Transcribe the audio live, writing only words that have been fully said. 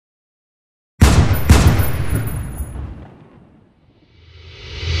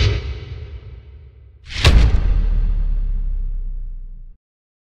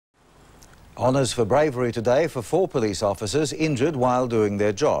Honours for bravery today for 4 police officers injured while doing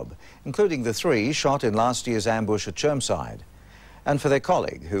their job, including the 3 shot in last year's ambush at Chermside. And for their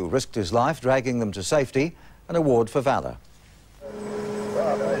colleague, who risked his life dragging them to safety, an award for valour.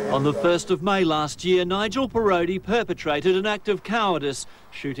 On the 1st of May last year, Nigel Parodi perpetrated an act of cowardice,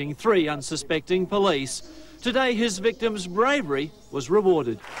 shooting 3 unsuspecting police. Today, his victim's bravery was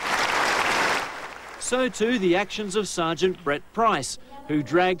rewarded. So too the actions of Sergeant Brett Price, who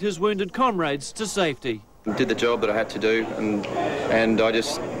dragged his wounded comrades to safety. I did the job that I had to do, and I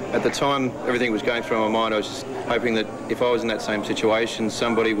just, at the time, everything was going through my mind. I was just hoping that if I was in that same situation,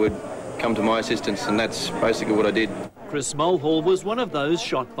 somebody would come to my assistance, and that's basically what I did. Chris Mulhall was one of those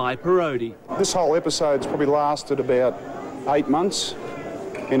shot by Parodi. This whole episode's probably lasted about 8 months,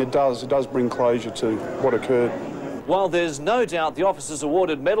 and it does bring closure to what occurred. While there's no doubt the officers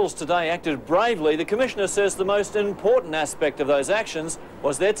awarded medals today acted bravely, the Commissioner says the most important aspect of those actions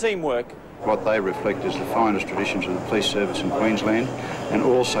was their teamwork. What they reflect is the finest traditions of the police service in Queensland, and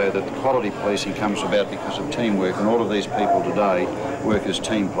also that the quality policing comes about because of teamwork, and all of these people today work as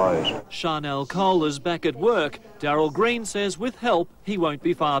team players. Sharnelle Cole is back at work. Daryl Green says with help he won't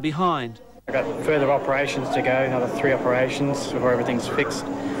be far behind. I've got further operations to go, another 3 operations before everything's fixed.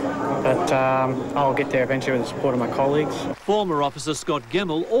 But I'll get there eventually with the support of my colleagues. Former Officer Scott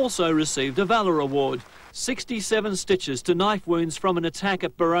Gemmell also received a Valour Award. 67 stitches to knife wounds from an attack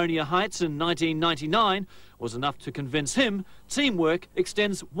at Boronia Heights in 1999 was enough to convince him teamwork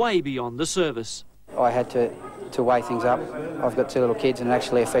extends way beyond the service. I had to weigh things up. I've got 2 little kids and it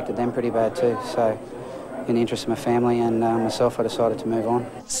actually affected them pretty bad too. So in the interest of my family and myself, I decided to move on.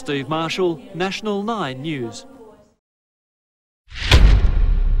 Steve Marshall, National 9 News.